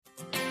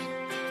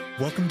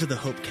Welcome to the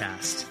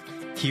Hopecast.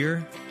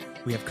 Here,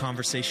 we have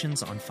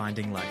conversations on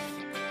finding life.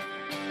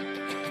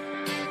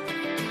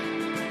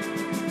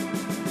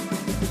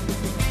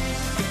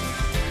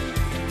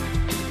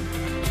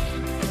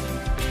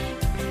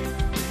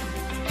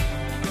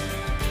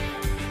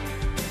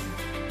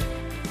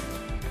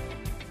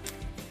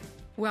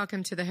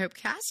 Welcome to the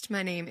Hopecast.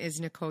 My name is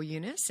Nicole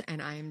Eunice,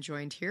 and I am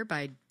joined here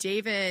by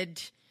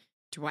David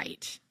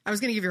Dwight. I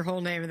was going to give your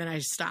whole name, and then I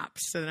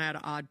stopped, so then I had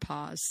an odd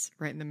pause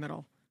right in the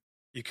middle.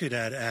 You could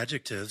add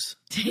adjectives.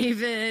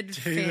 David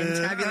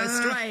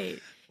Fantabulous Dwight.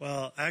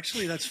 Well,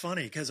 actually, that's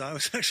funny because I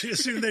was actually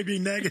assuming they'd be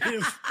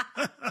negative.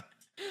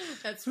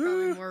 That's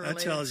probably more related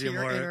that tells to you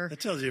your more. That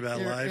tells you about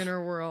your life.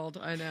 Inner world.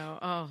 I know.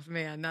 Oh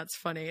man, that's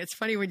funny. It's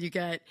funny when you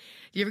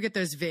ever get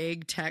those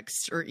vague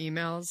texts or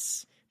emails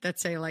that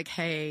say like,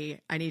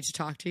 "Hey, I need to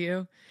talk to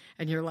you,"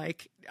 and you're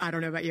like, "I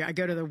don't know about you." I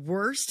go to the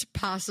worst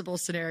possible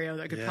scenario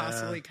that could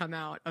possibly come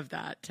out of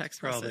that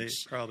text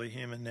message. Probably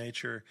human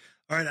nature.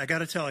 All right, I got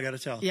to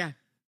tell. Yeah.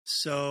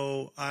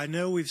 So I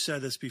know we've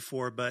said this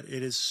before, but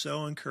it is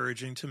so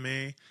encouraging to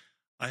me.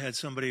 I had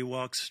somebody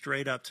walk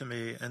straight up to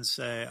me and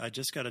say, "I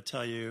just got to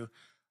tell you,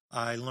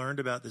 I learned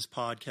about this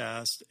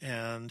podcast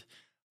and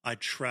I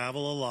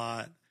travel a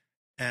lot.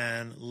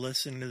 And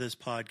listening to this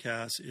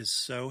podcast is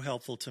so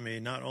helpful to me,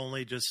 not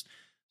only just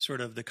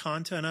sort of the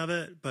content of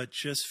it, but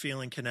just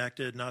feeling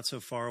connected, not so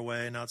far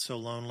away, not so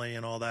lonely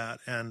and all that."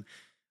 And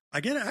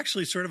I get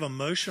actually sort of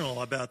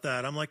emotional about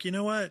that. I'm like, you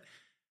know what?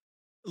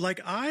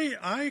 Like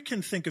I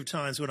can think of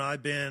times when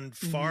I've been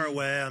far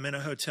away. I'm in a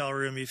hotel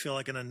room. You feel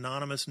like an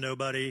anonymous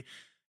nobody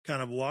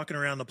kind of walking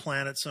around the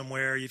planet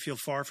somewhere. You feel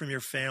far from your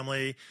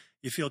family.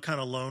 You feel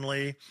kind of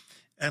lonely.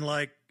 And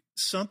like,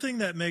 something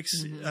that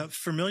makes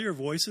familiar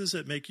voices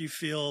that make you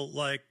feel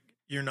like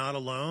you're not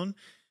alone,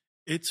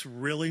 it's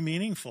really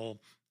meaningful.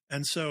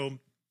 And so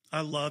I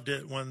loved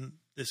it when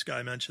this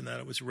guy mentioned that.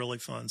 It was really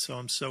fun.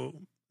 So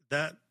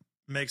that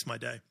makes my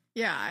day.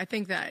 Yeah, I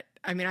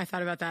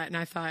thought about that and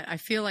I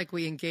feel like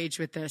we engage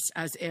with this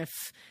as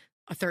if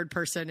a third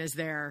person is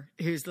there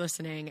who's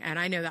listening. And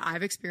I know that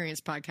I've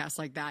experienced podcasts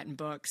like that in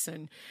books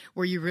and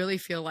where you really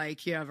feel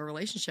like you have a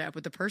relationship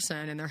with the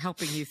person and they're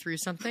helping you through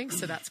something.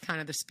 So that's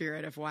kind of the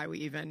spirit of why we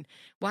even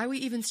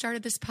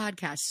started this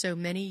podcast so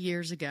many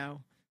years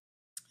ago.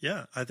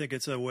 Yeah, I think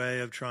it's a way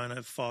of trying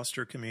to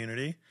foster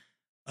community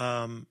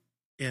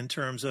in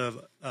terms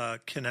of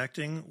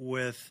connecting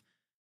with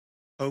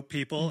Hope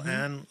people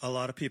and a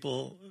lot of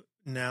people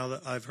now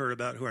that I've heard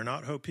about who are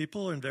not Hope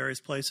people in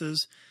various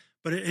places.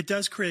 But it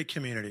does create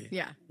community.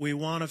 Yeah. We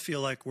want to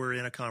feel like we're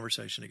in a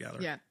conversation together.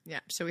 Yeah.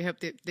 So we hope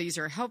that these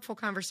are helpful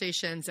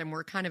conversations, and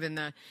we're kind of in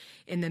the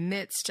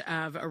midst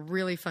of a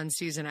really fun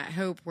season at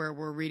Hope where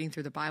we're reading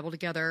through the Bible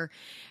together.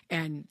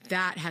 And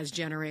that has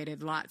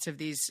generated lots of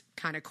these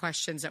kind of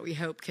questions that we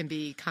hope can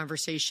be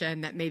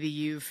conversation that maybe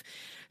you've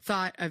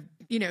thought of,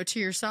 to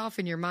yourself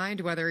in your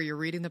mind, whether you're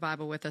reading the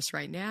Bible with us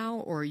right now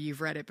or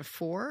you've read it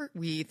before.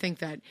 We think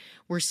that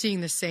we're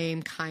seeing the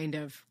same kind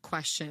of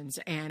questions.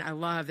 And I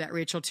love that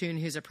Rachel Toon,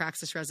 who's a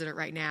Praxis resident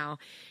right now,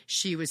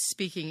 she was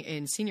speaking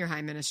in senior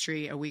high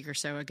ministry a week or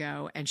so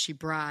ago, and she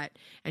brought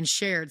and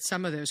shared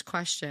some of those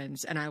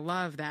questions. And I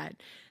love that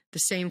the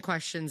same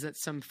questions that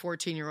some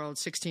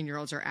 14-year-olds,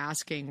 16-year-olds are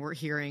asking, we're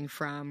hearing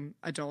from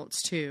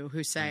adults too,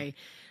 who say,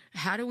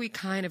 how do we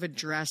kind of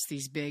address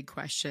these big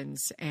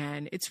questions?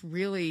 And it's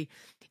really,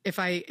 if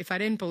I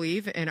didn't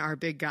believe in our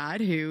big God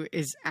who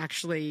is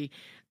actually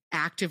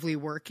actively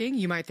working,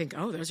 you might think,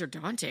 oh, those are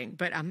daunting.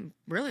 But I'm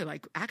really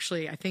like,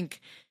 actually, I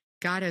think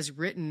God has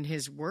written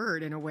his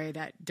word in a way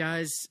that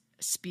does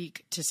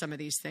speak to some of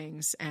these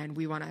things, and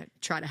we want to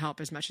try to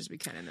help as much as we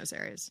can in those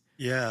areas.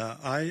 Yeah,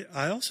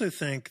 I also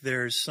think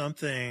there's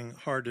something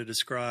hard to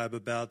describe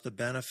about the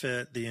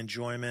benefit, the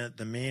enjoyment,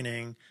 the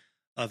meaning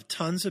of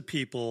tons of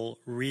people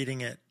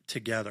reading it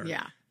together.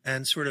 Yeah.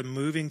 And sort of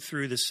moving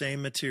through the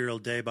same material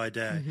day by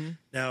day.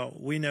 Now,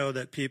 we know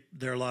that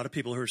there are a lot of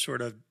people who are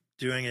sort of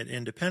doing it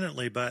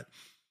independently, but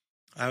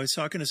I was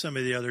talking to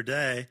somebody the other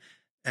day,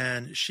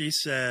 and she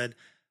said,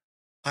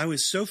 I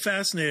was so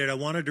fascinated, I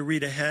wanted to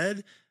read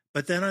ahead,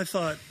 but then I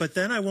thought,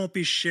 I won't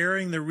be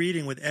sharing the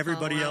reading with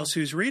everybody else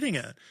who's reading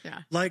it. Yeah.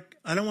 Like,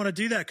 I don't want to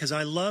do that because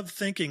I love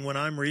thinking when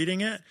I'm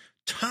reading it,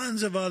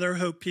 tons of other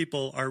Hope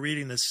people are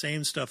reading the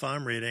same stuff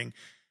I'm reading.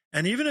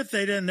 And even if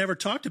they never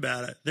talked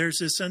about it, there's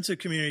this sense of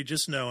community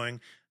just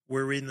knowing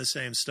we're reading the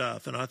same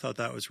stuff. And I thought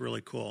that was really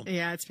cool.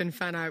 Yeah, it's been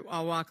fun.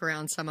 I'll walk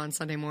around some on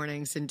Sunday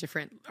mornings in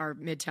our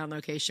Midtown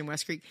location,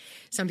 West Creek.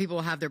 Some people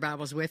will have their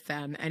Bibles with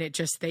them, and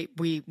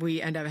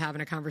we end up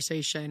having a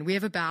conversation. We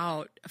have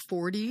about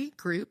 40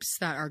 groups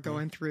that are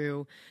going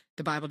through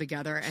the Bible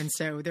together. And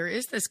so there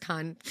is this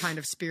kind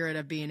of spirit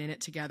of being in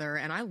it together.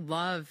 And I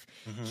love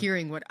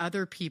hearing what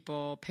other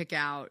people pick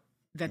out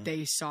that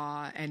they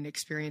saw and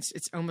experienced.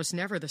 It's almost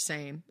never the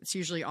same. It's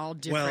usually all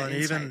different. Well, and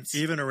insights.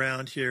 even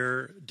around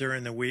here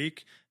during the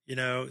week,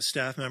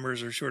 staff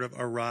members are sort of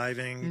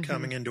arriving,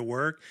 coming into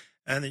work,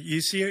 And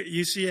you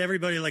see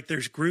everybody, like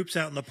there's groups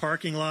out in the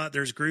parking lot,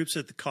 there's groups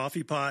at the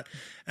coffee pot,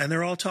 and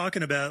they're all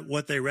talking about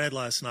what they read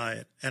last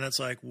night. And it's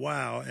like,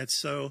 wow, it's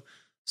so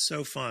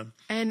fun.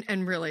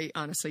 And really,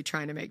 honestly,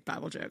 trying to make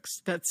Bible jokes.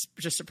 That's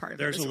just a part of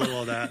There's it. There's a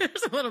little of that.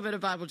 There's a little bit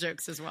of Bible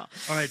jokes as well.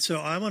 All right. So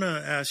I want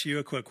to ask you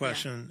a quick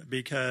question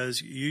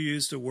because you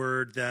used a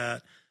word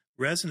that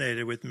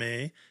resonated with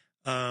me.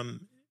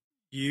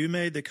 You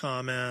made the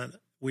comment,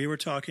 we were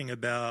talking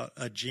about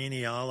a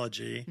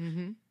genealogy,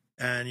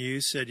 and you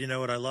said, you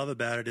know, what I love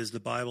about it is the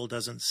Bible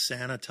doesn't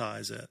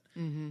sanitize it.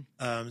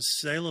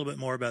 Say a little bit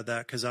more about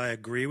that, because I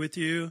agree with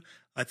you.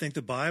 I think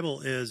the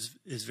Bible is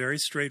very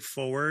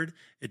straightforward.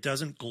 It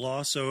doesn't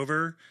gloss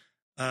over.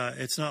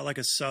 It's not like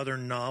a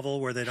Southern novel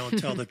where they don't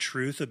tell the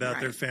truth about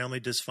their family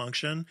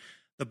dysfunction.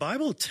 The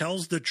Bible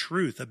tells the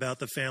truth about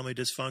the family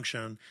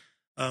dysfunction.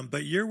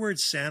 But your word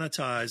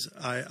sanitize,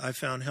 I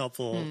found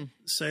helpful.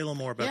 Say a little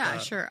more about that.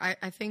 Yeah, sure.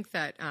 I think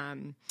that,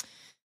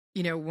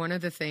 you know, one of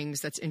the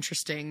things that's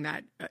interesting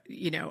that,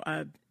 you know,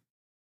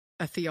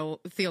 a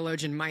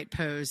theologian might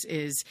pose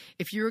is,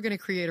 if you were going to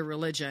create a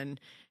religion,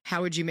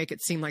 how would you make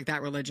it seem like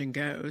that religion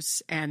goes?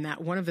 And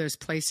that one of those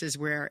places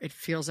where it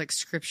feels like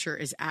Scripture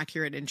is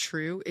accurate and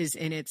true is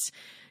in its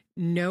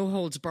no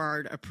holds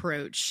barred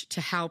approach to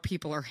how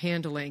people are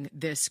handling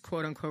this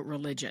quote unquote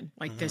religion,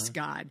 like this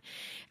God.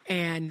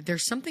 And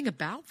there's something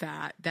about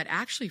that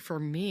actually, for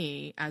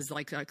me, as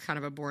like a kind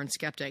of a born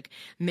skeptic,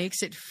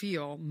 makes it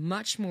feel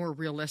much more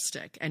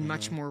realistic and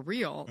much more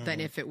real than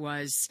if it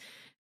was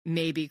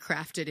maybe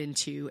crafted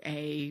into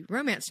a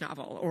romance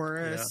novel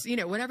or, you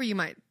know, whatever you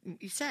might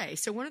say.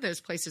 So one of those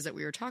places that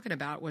we were talking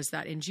about was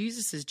that in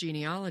Jesus's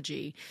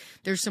genealogy,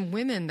 there's some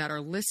women that are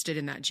listed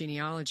in that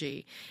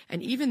genealogy.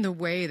 And even the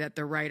way that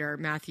the writer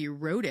Matthew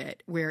wrote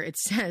it, where it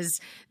says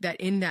that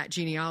in that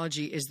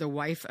genealogy is the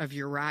wife of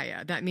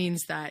Uriah, that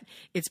means that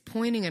it's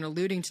pointing and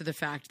alluding to the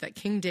fact that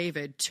King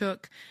David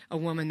took a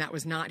woman that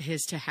was not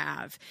his to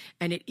have.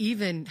 And it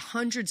even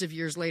hundreds of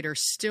years later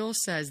still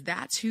says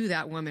that's who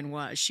that woman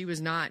was. She was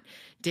not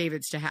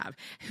David's to have.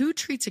 Who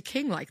treats a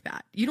king like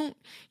that? You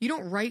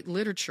don't write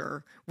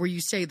literature where you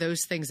say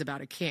those things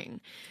about a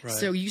king. Right.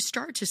 So you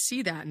start to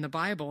see that in the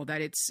Bible, that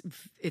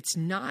it's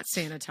not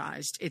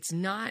sanitized. It's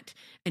not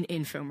an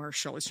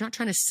infomercial. It's not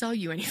trying to sell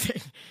you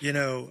anything. You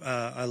know,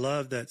 I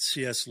love that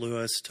C.S.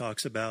 Lewis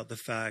talks about the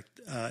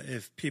fact,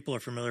 if people are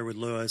familiar with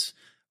Lewis,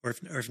 or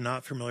if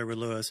not familiar with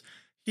Lewis,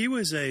 he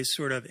was a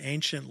sort of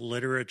ancient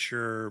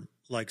literature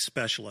like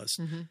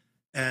specialist.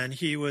 And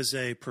he was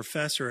a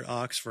professor at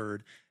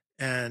Oxford,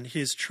 and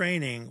his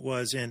training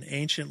was in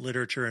ancient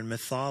literature and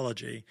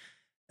mythology.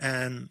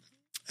 And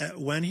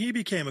when he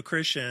became a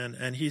Christian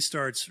and he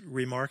starts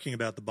remarking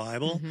about the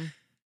Bible,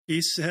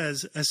 he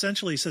says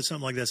something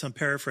like this. I'm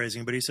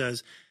paraphrasing, but he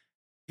says,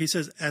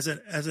 as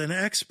an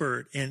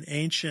expert in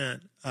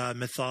ancient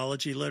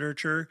mythology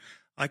literature,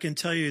 I can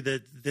tell you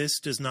that this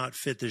does not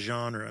fit the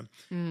genre.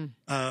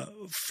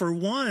 For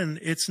one,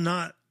 it's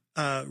not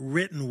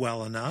written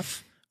well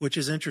enough, which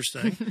is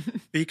interesting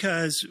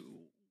because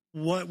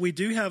what we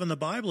do have in the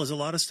Bible is a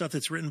lot of stuff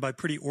that's written by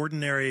pretty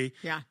ordinary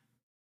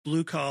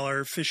blue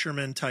collar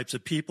fishermen types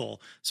of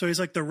people. So he's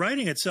like, the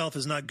writing itself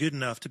is not good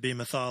enough to be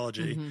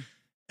mythology.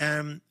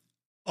 And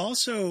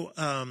also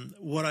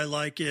what I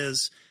like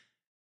is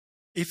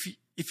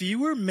if you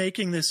were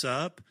making this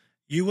up,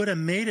 you would have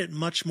made it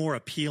much more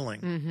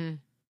appealing.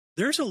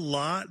 There's a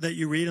lot that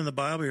you read in the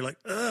Bible, you're like,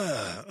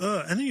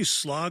 and then you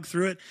slog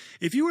through it.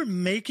 If you were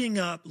making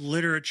up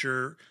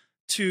literature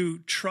to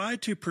try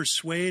to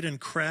persuade and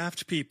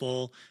craft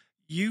people,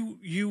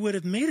 you would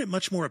have made it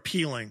much more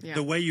appealing,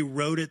 the way you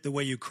wrote it, the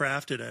way you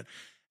crafted it.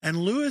 And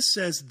Lewis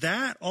says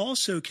that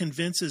also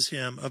convinces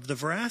him of the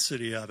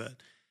veracity of it.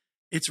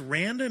 It's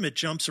random, it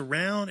jumps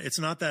around, it's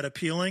not that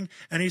appealing.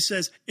 And he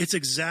says it's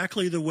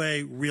exactly the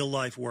way real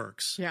life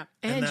works. Yeah.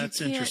 And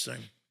that's interesting.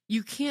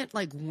 You can't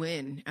like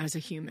win as a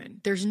human.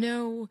 There's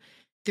no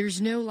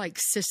like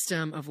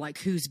system of like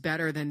who's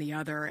better than the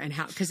other and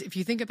how, because if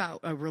you think about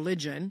a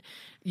religion,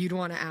 you'd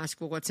want to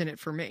ask, well, what's in it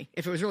for me?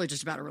 If it was really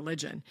just about a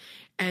religion.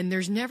 And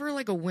there's never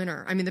like a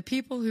winner. I mean, the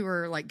people who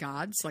are like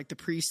gods, like the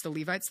priests, the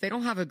Levites, they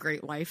don't have a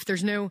great life.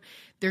 There's none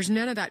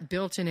of that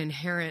built-in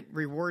inherent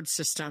reward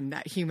system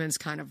that humans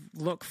kind of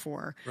look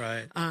for,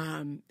 right?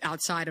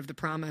 Outside of the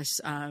promise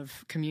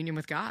of communion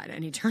with God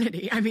and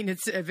eternity. I mean,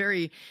 it's a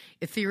very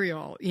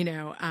ethereal,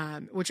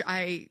 which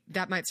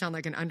that might sound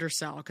like an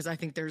undersell, because I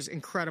think there's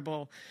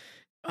incredible,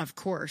 of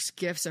course,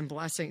 gifts and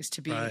blessings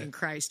to being in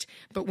Christ.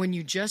 But when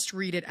you just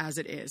read it as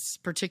it is,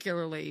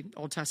 particularly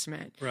Old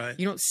Testament,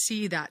 you don't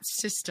see that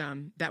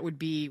system that would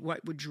be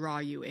what would draw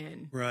you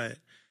in. Right.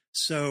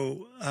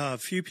 So a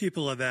few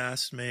people have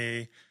asked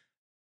me,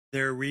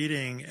 they're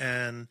reading,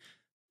 and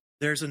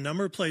there's a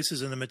number of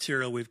places in the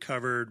material we've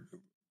covered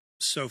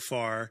so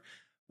far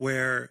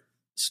where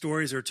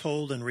stories are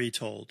told and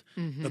retold.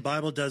 The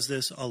Bible does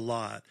this a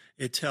lot.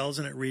 It tells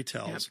and it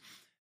retells.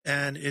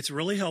 And it's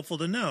really helpful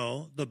to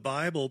know the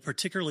Bible,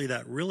 particularly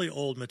that really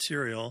old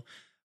material,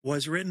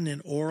 was written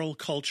in oral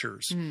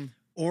cultures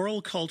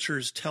oral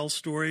cultures tell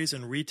stories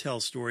and retell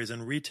stories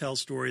and retell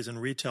stories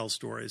and retell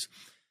stories.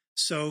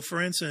 So,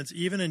 for instance,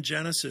 even in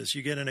Genesis,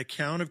 you get an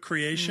account of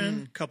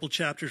creation. A couple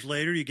chapters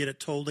later, you get it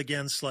told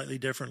again slightly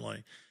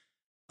differently.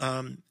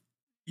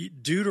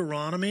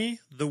 Deuteronomy,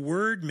 the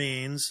word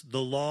means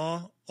the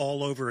law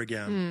all over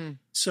again.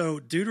 So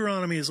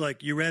Deuteronomy is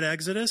like, you read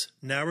Exodus,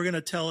 now we're going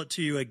to tell it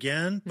to you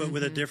again, but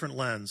with a different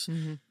lens.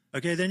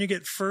 Okay, then you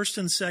get 1st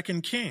and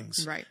 2nd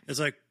Kings. Right. It's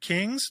like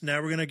Kings,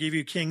 now we're going to give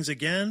you Kings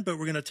again, but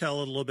we're going to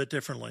tell it a little bit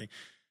differently.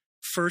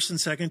 1st and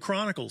 2nd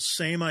Chronicles,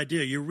 same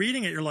idea. You're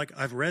reading it, you're like,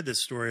 I've read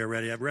this story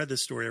already. I've read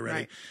this story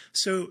already. Right.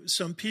 So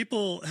some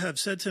people have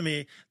said to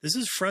me, this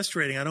is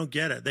frustrating. I don't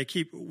get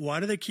it. Why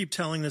do they keep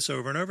telling this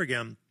over and over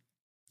again?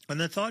 And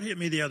the thought hit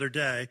me the other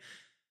day.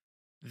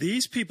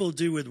 These people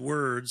do with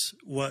words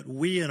what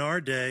we in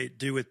our day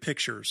do with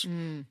pictures.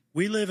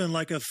 We live in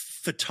like a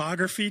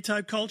photography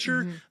type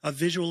culture, a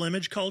visual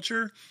image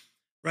culture,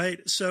 right?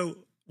 So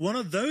one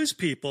of those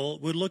people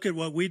would look at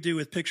what we do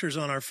with pictures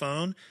on our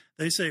phone.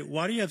 They say,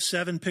 why do you have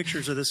 7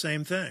 pictures of the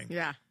same thing?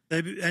 Yeah.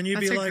 And you'd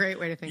That's be a like, great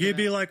way to think you'd of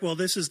be it. like, well,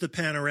 this is the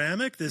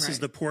panoramic, this is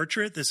Right. the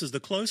portrait, this is the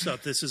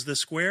close-up, this is the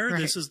square, Right.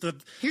 this is the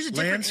Here's a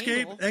different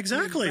landscape. angle.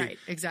 Exactly. Right,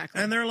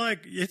 exactly. And they're like,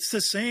 it's the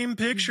same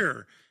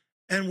picture.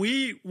 And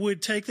we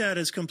would take that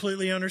as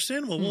completely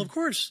understandable. Well, of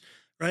course,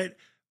 right?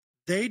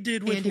 They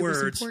did with and it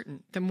was words.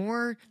 important. The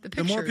more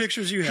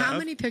pictures you How have.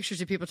 many pictures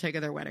do people take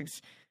of their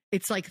weddings?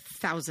 It's like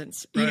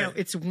thousands. You Right. know,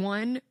 it's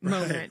one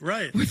moment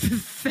right. with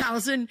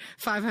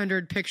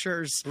 1,500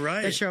 pictures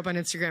Right. that show up on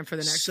Instagram for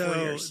the next 4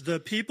 So years. the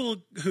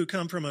people who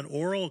come from an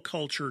oral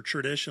culture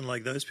tradition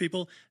like those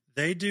people,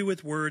 they do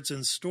with words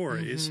and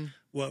stories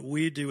what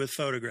we do with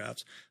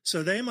photographs.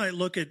 So they might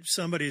look at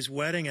somebody's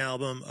wedding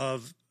album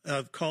of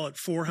call it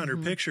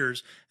 400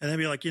 pictures, and they'd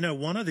be like,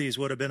 one of these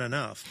would have been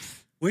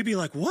enough. We'd be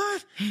like,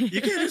 what? You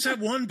can't just have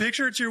one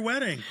picture. It's your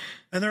wedding.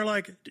 And they're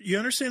like, you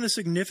understand the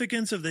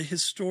significance of the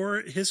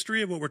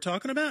history of what we're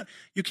talking about?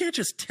 You can't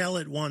just tell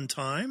it one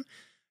time.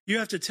 You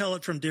have to tell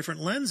it from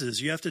different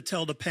lenses. You have to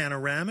tell the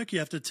panoramic. You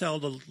have to tell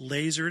the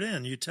lasered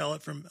in. You tell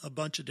it from a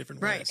bunch of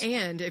different ways. Right.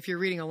 And if you're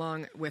reading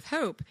along with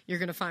Hope, you're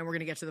going to find we're going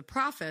to get to the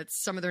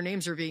prophets. Some of their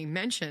names are being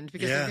mentioned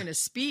because they're going to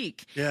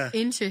speak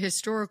into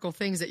historical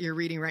things that you're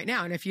reading right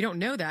now. And if you don't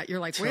know that, you're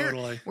like,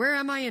 where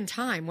am I in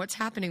time? What's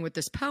happening with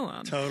this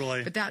poem?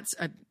 Totally. But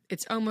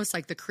it's almost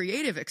like the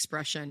creative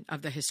expression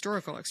of the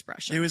historical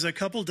expression. It was a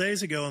couple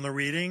days ago in the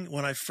reading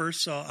when I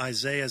first saw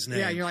Isaiah's name.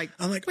 Yeah, you're like,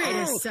 I'm like, wait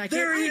a second,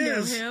 there he I know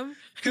is. him.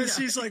 Because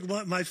he's like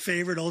my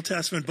favorite Old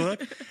Testament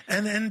book.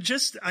 And then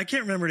I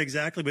can't remember it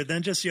exactly, but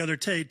then just the other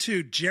day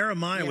too,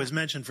 Jeremiah was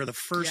mentioned for the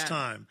first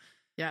time.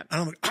 Yeah.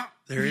 And I'm like,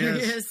 there he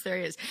is. There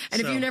he is. And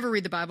if you never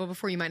read the Bible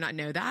before, you might not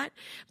know that,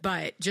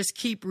 but just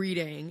keep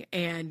reading.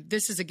 And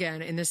this is,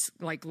 again, in this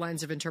like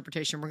lens of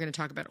interpretation, we're going to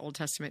talk about Old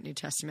Testament, New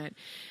Testament.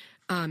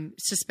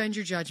 Suspend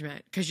your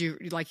judgment because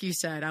like you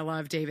said, I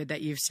love, David,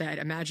 that you've said,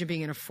 imagine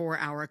being in a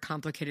 4-hour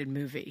complicated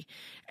movie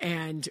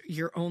and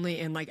you're only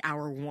in like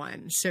hour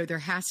 1. So there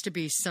has to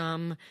be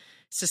some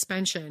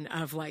suspension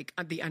of like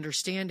the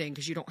understanding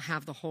because you don't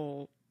have the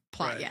whole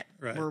plot yet.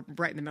 Right. We're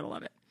right in the middle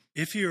of it.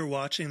 If you were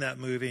watching that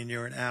movie and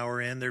you're an hour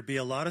in, there'd be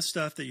a lot of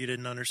stuff that you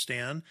didn't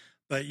understand,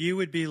 but you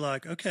would be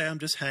like, okay, I'm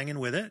just hanging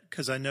with it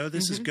because I know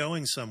this is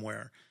going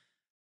somewhere.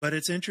 But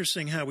it's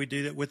interesting how we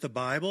do that with the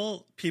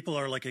Bible. People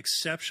are like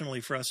exceptionally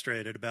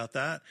frustrated about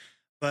that.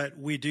 But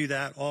we do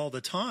that all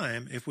the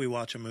time if we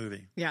watch a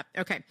movie. Yeah.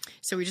 Okay.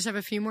 So we just have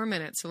a few more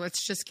minutes. So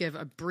let's just give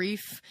a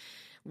brief,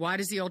 why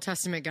does the Old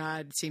Testament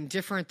God seem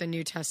different than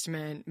New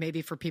Testament?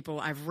 Maybe for people,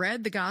 I've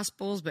read the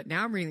Gospels, but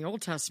now I'm reading the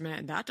Old Testament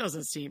and that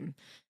doesn't seem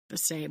the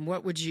same.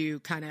 What would you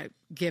kind of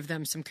give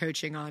them some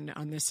coaching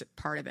on this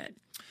part of it?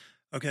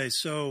 Okay.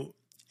 So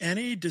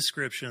any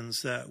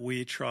descriptions that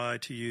we try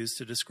to use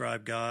to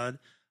describe God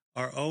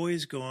are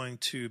always going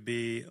to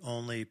be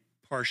only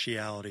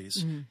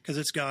partialities because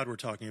it's God we're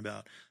talking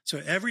about.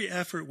 So every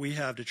effort we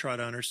have to try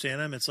to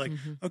understand him, it's like,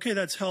 okay,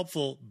 that's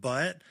helpful,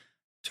 but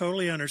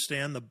totally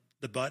understand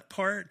the but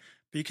part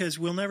because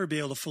we'll never be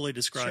able to fully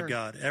describe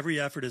God. Every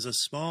effort is a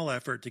small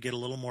effort to get a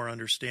little more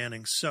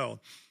understanding. So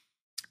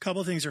a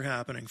couple of things are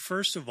happening.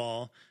 First of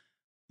all,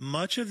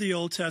 much of the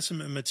Old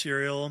Testament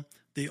material,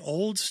 the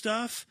old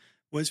stuff,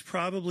 was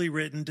probably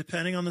written,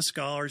 depending on the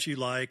scholars you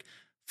like,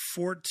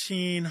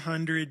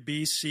 1400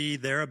 BC,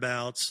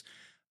 thereabouts.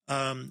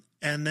 And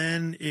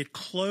then it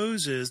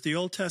closes, the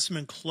Old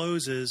Testament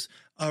closes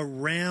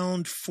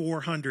around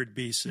 400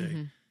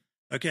 BC.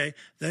 Okay.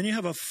 Then you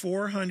have a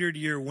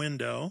 400-year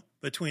window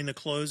between the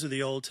close of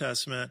the Old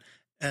Testament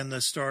and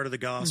the start of the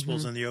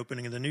Gospels and the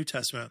opening of the New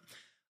Testament.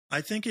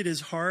 I think it is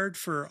hard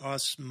for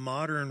us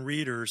modern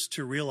readers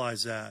to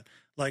realize that,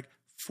 like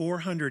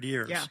 400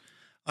 years. Yeah.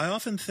 I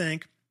often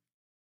think,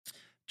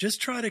 just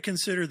try to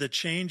consider the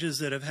changes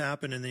that have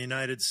happened in the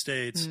United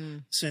States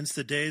since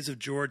the days of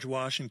George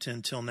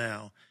Washington till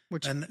now.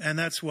 And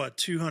that's what,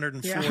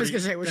 240? Yeah, I was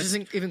going to say, which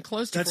isn't even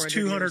close to 400 That's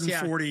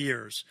 240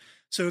 years.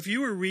 So if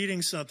you were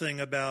reading something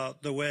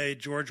about the way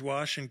George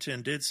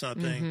Washington did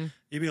something,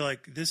 you'd be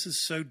like, this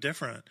is so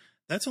different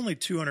That's only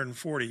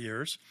 240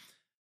 years.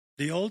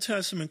 The Old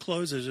Testament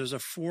closes. There's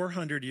a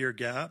 400-year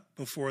gap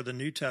before the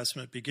New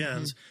Testament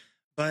begins.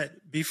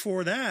 But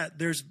before that,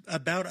 there's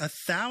about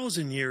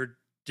 1,000-year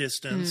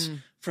distance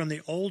from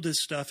the oldest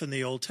stuff in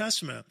the Old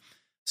Testament.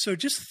 So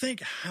just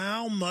think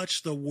how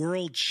much the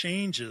world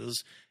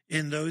changes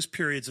in those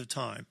periods of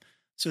time.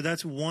 So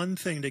that's one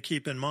thing to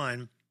keep in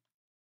mind.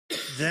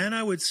 Then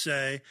I would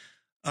say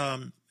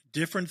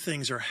different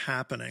things are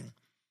happening.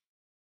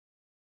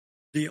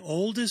 The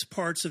oldest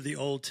parts of the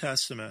Old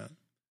Testament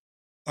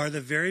are the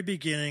very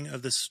beginning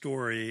of the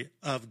story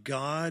of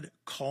God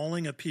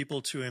calling a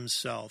people to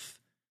himself,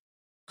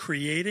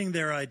 creating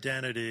their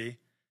identity,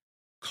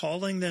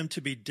 calling them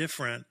to be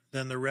different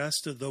than the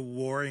rest of the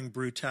warring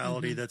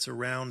brutality that's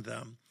around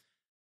them.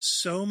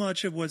 So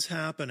much of what's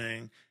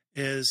happening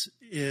is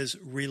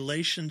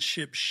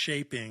relationship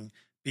shaping,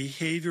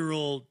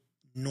 behavioral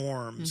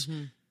norms.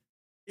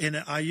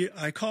 And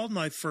I called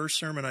my first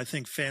sermon, I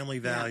think, Family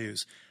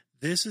Values.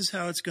 This is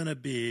how it's going to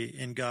be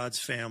in God's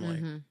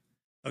family.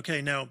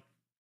 Okay, now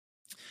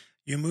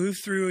you move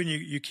through and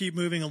you keep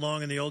moving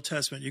along in the Old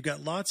Testament. You've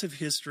got lots of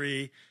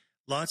history,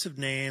 lots of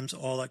names,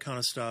 all that kind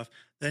of stuff.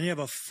 Then you have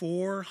a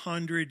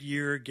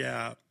 400-year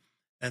gap,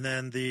 and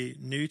then the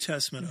New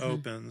Testament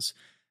opens,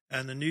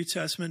 and the New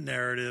Testament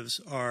narratives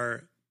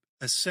are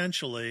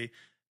essentially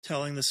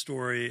telling the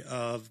story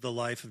of the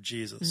life of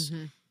Jesus.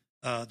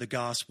 The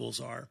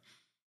Gospels are.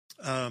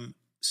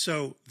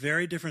 So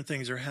very different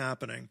things are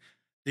happening.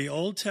 The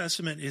Old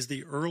Testament is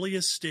the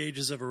earliest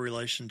stages of a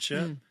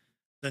relationship.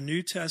 The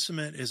New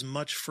Testament is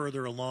much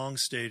further along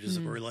stages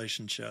of a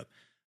relationship.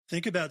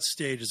 Think about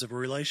stages of a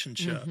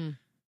relationship.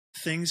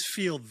 Things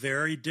feel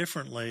very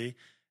differently.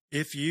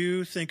 If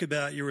you think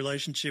about your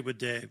relationship with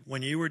Dave,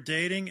 when you were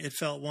dating, it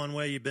felt one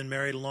way. You've been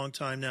married a long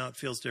time now, it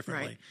feels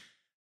differently. Right.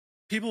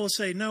 People will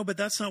say, no, but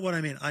that's not what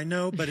I mean. I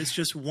know, but it's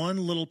just one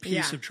little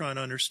piece of trying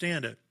to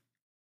understand it.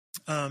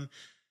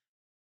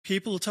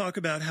 People talk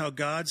about how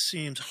God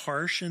seems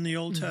harsh in the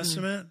Old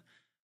Testament.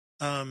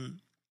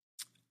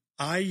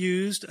 I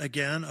used,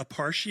 again, a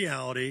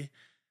partiality.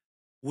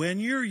 When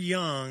you're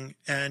young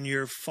and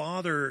your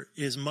father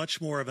is much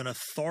more of an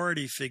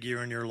authority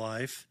figure in your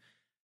life,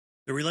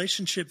 the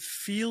relationship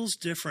feels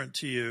different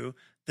to you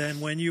than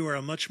when you are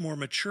a much more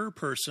mature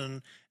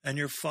person and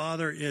your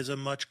father is a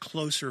much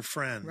closer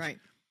friend. Right.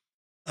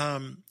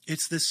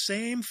 It's the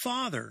same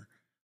father,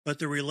 but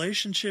the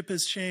relationship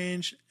has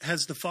changed.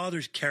 Has the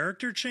father's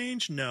character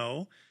changed?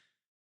 No.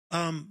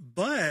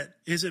 But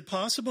is it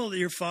possible that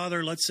your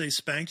father, let's say,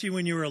 spanked you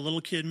when you were a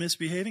little kid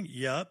misbehaving?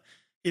 Yep.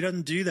 He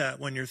doesn't do that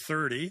when you're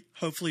 30.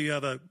 Hopefully you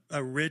have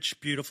a rich,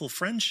 beautiful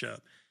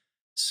friendship.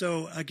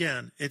 So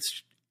again,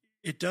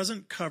 it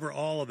doesn't cover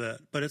all of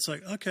it, but it's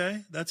like,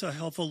 okay, that's a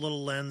helpful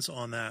little lens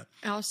on that.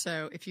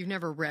 Also, if you've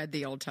never read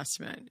the Old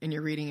Testament and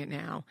you're reading it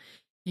now,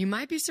 you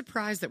might be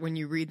surprised that when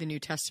you read the New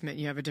Testament,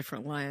 you have a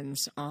different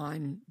lens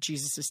on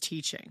Jesus's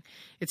teaching.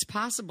 It's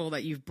possible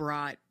that you've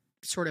brought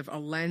sort of a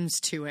lens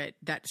to it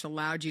that's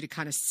allowed you to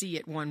kind of see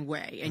it one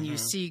way, and you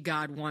see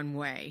God one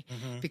way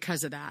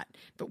because of that.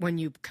 But when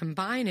you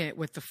combine it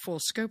with the full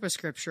scope of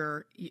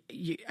Scripture,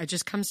 it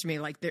just comes to me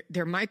like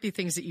there might be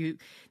things that you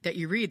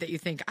read that you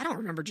think, I don't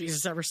remember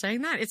Jesus ever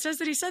saying that. It says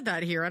that he said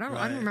that here. I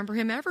don't remember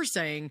him ever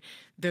saying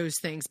those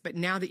things. But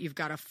now that you've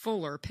got a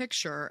fuller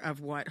picture of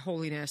what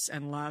holiness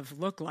and love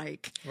look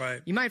like,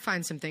 you might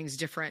find some things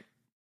different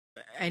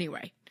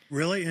anyway.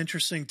 Really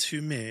interesting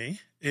to me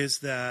is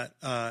that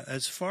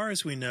as far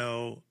as we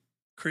know,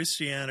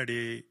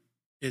 Christianity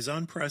is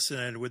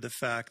unprecedented with the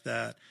fact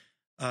that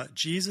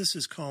Jesus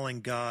is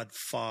calling God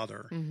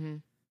Father.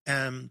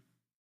 And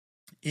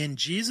in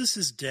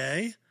Jesus's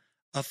day,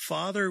 a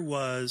father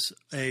was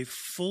a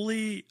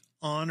fully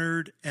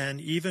honored and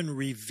even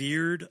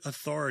revered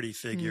authority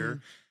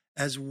figure,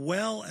 as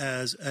well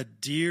as a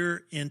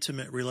dear,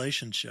 intimate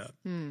relationship.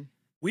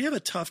 We have a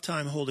tough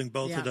time holding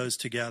both of those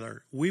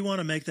together. We want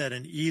to make that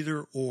an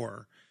either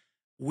or.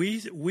 We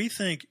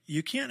think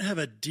you can't have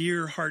a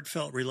dear,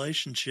 heartfelt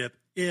relationship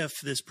if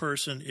this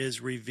person is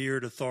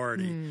revered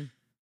authority.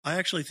 I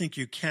actually think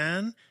you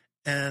can,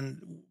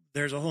 and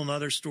there's a whole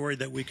other story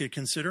that we could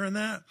consider in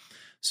that.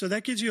 So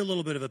that gives you a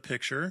little bit of a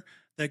picture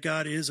that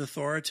God is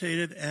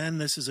authoritative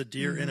and this is a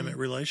dear, intimate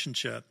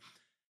relationship.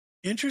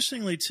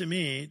 Interestingly to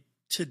me,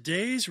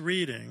 today's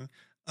reading,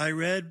 I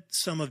read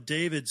some of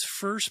David's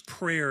first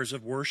prayers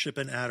of worship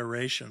and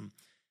adoration,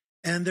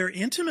 and they're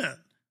intimate.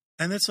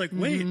 And it's like,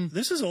 wait,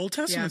 this is Old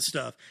Testament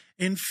stuff.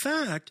 In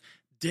fact,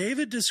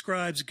 David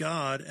describes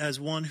God as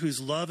one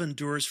whose love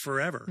endures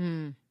forever.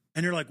 And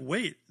you're like,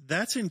 wait,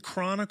 that's in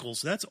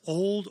Chronicles. That's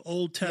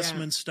Old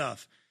Testament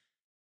stuff.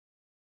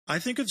 I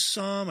think of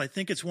Psalm, I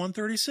think it's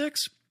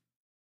 136,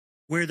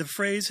 where the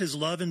phrase, his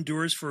love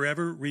endures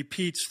forever,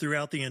 repeats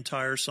throughout the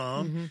entire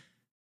Psalm.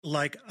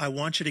 Like, I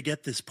want you to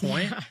get this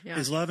point.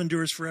 His love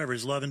endures forever.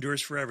 His love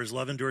endures forever. His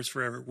love endures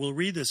forever. We'll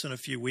read this in a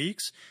few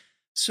weeks.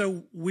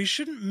 So we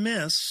shouldn't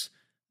miss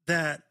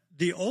that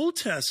the Old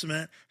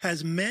Testament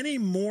has many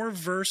more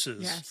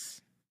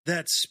verses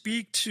that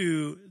speak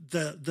to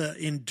the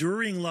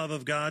enduring love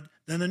of God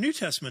than the New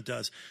Testament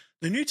does.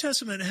 The New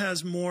Testament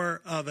has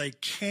more of a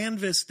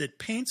canvas that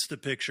paints the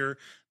picture.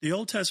 The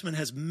Old Testament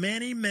has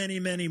many, many,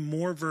 many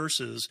more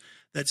verses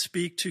that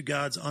speak to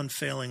God's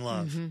unfailing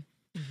love.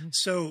 Mm-hmm. Mm-hmm.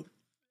 So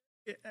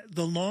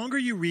the longer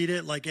you read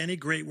it, like any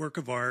great work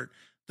of art,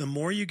 the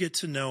more you get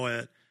to know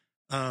it.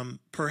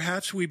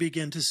 Perhaps we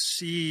begin to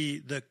see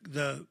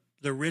the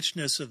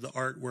richness of the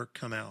artwork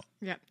come out.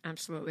 Yep,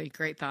 absolutely.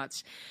 Great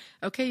thoughts.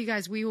 Okay, you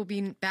guys, we will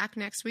be back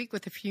next week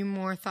with a few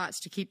more thoughts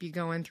to keep you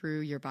going through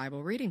your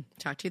Bible reading.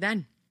 Talk to you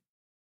then.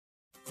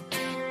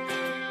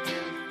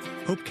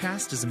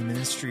 Hopecast is a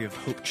ministry of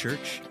Hope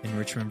Church in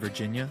Richmond,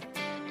 Virginia.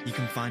 You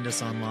can find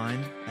us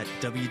online at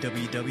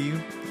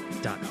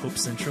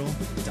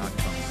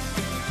www.hopecentral.com.